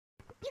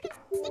You can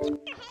stick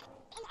your head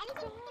in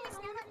anything in the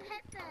snow.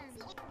 Hit them.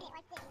 See, it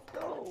like this.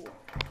 No.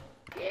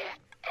 Yeah.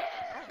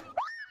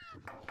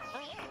 Oh,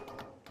 yeah.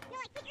 No,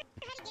 like, put your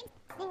head against.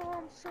 Oh,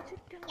 I'm such a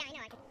dumb. Yeah, I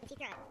know, I can see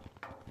through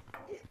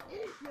it.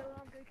 Yo,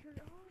 I'm gonna kill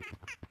you.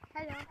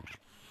 Hello.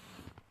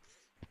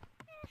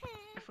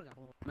 I forgot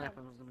what map I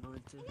was gonna go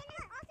into. And then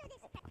also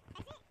this,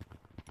 that's it.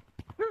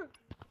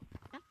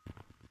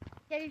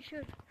 Yeah, you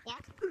should. Yeah?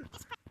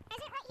 This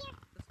present right here.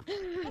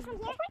 This one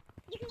here.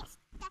 You can get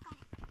stuck on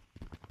it.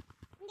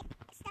 You can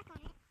get stuck on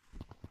it.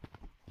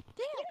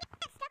 Damn. You can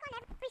get stuck on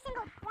every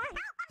single one.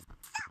 Ow, I'm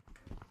stuck!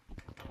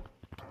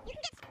 You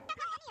can get stuck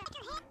on any of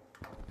your hand.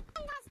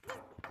 And that's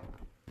this.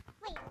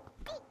 Wait,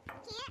 can't?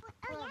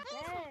 Oh, yeah.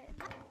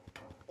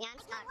 Yeah, I'm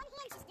stuck. One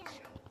hand's just doing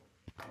it.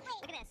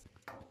 Wait. Look at this.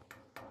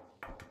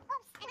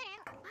 Oops, I got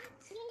out. What?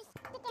 You can just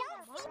sit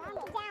down. Don't sit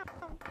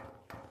down.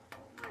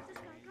 Where's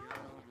this guy going?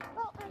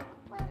 Well, wait,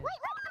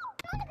 no, I'm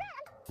on the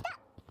ground. I'm stuck.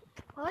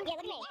 What? Yeah, look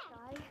at me.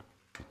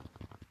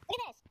 Look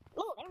at this.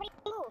 Move, everybody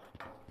move.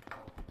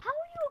 How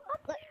are you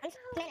up Look, there? I'm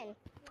spinning.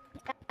 I'm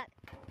stuck.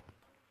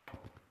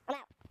 I'm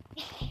out.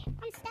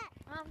 I'm stuck.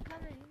 I'm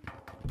coming.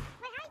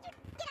 Wait, how did you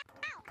get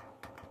out?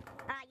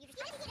 You just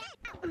tried to get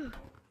out.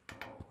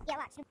 Yeah,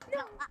 watch.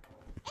 No.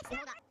 It's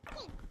not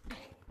working.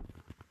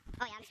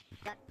 Oh, yeah, I'm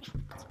stuck.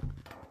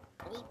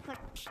 Leave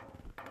push.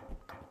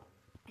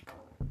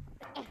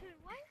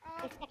 What?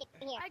 I'm stuck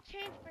in here. I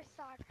changed for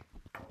soccer.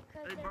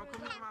 Hey, bro,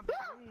 come on my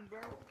balloon,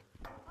 bro.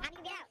 How do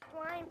you get out?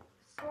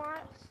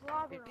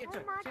 Slobber. It's Oh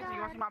my Chelsea,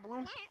 you wanna see god. my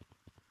balloon?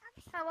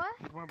 What?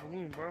 My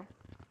balloon, bro.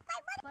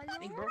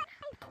 Balloon? Hey, bro.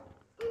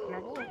 My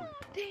balloon.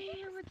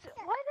 Damn, it's,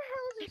 why the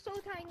hell is it so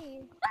tiny?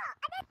 Oh,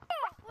 I did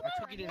it. I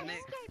took it in the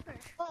neck. Escaper.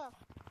 Oh.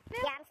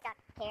 Yeah, I'm stuck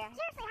here.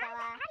 Seriously, how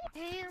do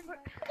you Damn, bro.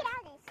 get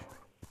out of this?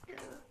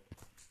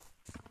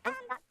 I'm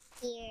stuck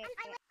here.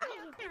 I'm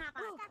gonna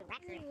hop off the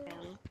rec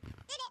room.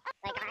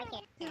 Like, I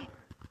can't.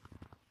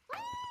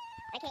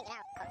 I can't get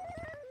out.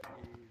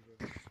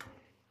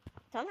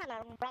 So I'm not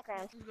in the rec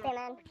room. Hey, man.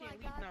 I can't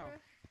leave now.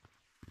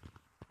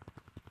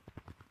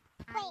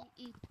 Wait,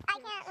 I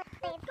can't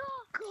leave.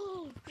 Go!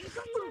 Here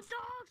comes the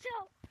dog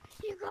show!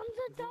 Here comes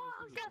the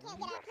dog I can't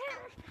get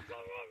out.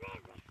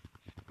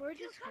 Where'd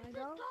this guy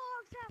go?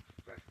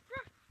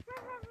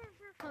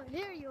 Oh,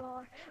 here you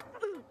are.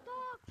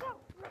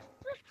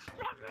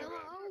 Hello?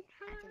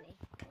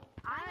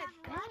 I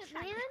bet,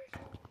 man.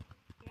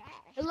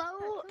 Hello?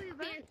 I'm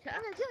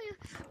gonna kill you.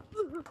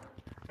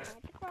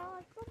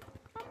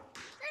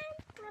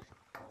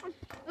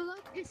 Hello,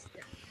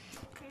 sister.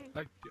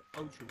 Like the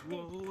ocean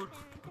road.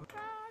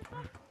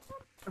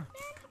 Who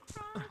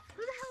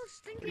the hell is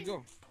Where'd he stinking? go?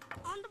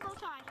 On the bow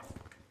tie.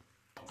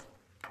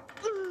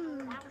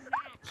 Ooh. That was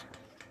match.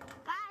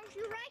 Guys,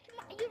 you like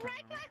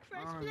my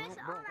Christmas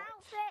no, bro.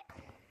 outfit?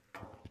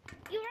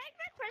 You like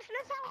my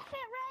Christmas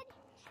outfit, Red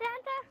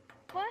Santa?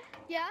 What?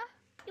 Yeah?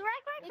 You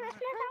like my It's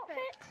Christmas outfit?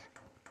 perfect.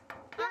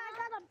 Yeah, I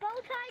got a bow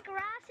tie,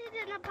 glasses,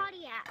 and a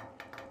buddy hat.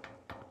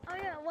 Oh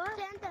yeah, what?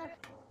 Santa.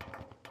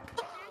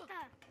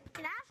 Santa.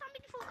 Can I have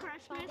something for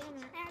Christmas,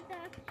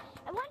 Santa?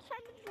 I want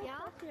something for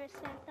Christmas,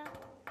 Santa.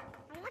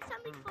 I want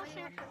something for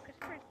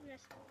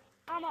Christmas.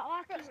 I'm an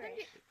Oculus.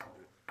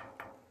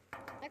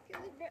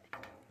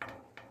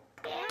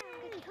 Yeah, I'm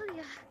gonna kill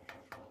you.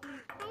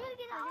 I'm gonna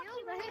get an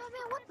Oculus.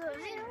 What the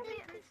hell?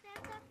 Thank you,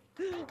 Santa.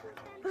 Thank you,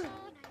 Santa.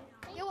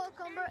 Thank You're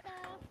welcome, bro.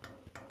 Santa.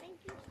 Thank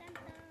you,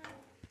 Santa.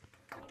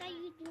 What are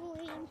you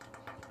doing?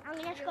 I'm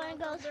just gonna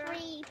go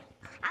sleep.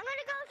 I'm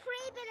gonna go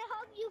sleep and I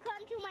hope you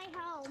come to my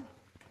home.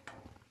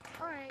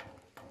 Alright.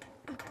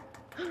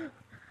 Damn.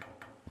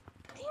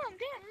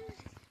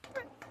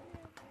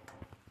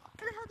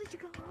 Where the hell did you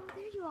go? Oh,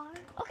 there you are.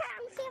 Okay,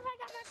 I'm gonna see if I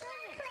got my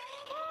present.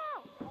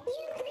 Oh!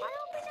 I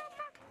opened up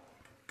my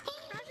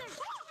present.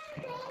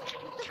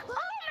 Oh,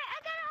 I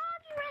got an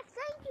Oculus.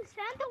 Thank you,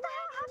 Santa. What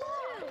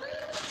happened?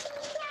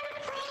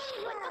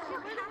 What the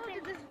hell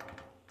happened?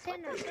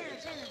 Santa.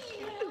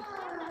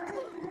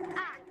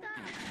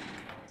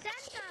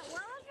 Santa,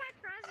 what was my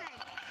present?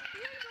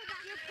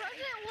 Your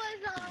present was,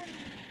 what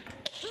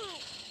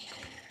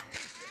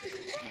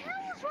the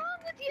hell is wrong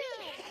with you?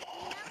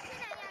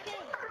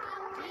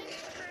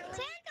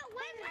 Santa,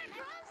 where's my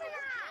present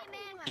at?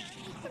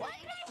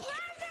 Where's my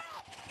present?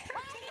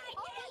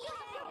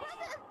 Your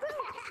present is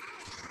poop.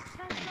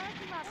 That's not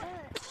my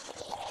bed.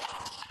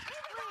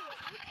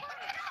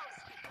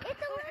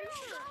 It's a little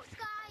ghost,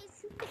 guys.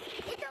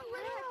 It's a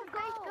little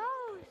ghost.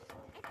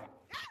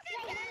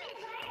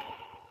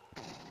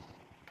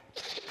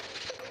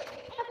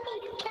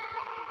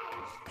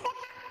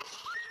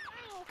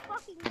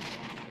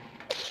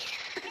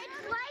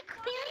 It's like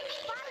feeling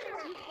spider,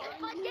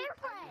 but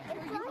different.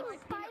 It's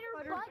like spider,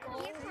 but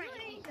different.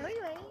 No,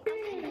 you ain't.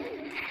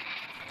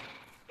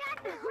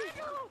 That's a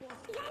little.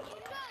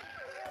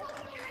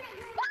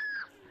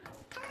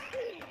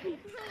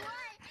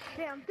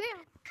 Damn.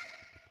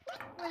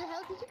 Where the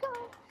hell did you go?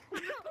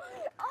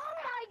 Oh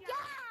my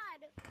God!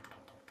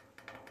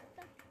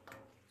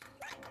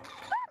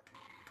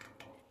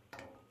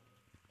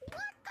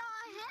 What the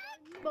heck?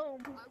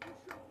 Boom. I will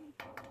show you,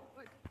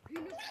 like,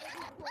 penis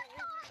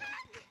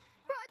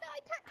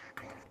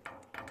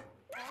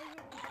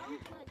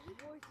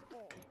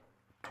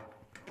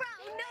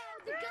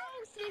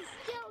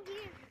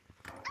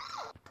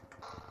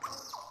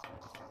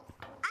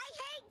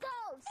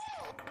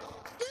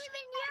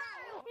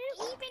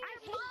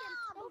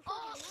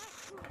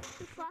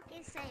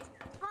say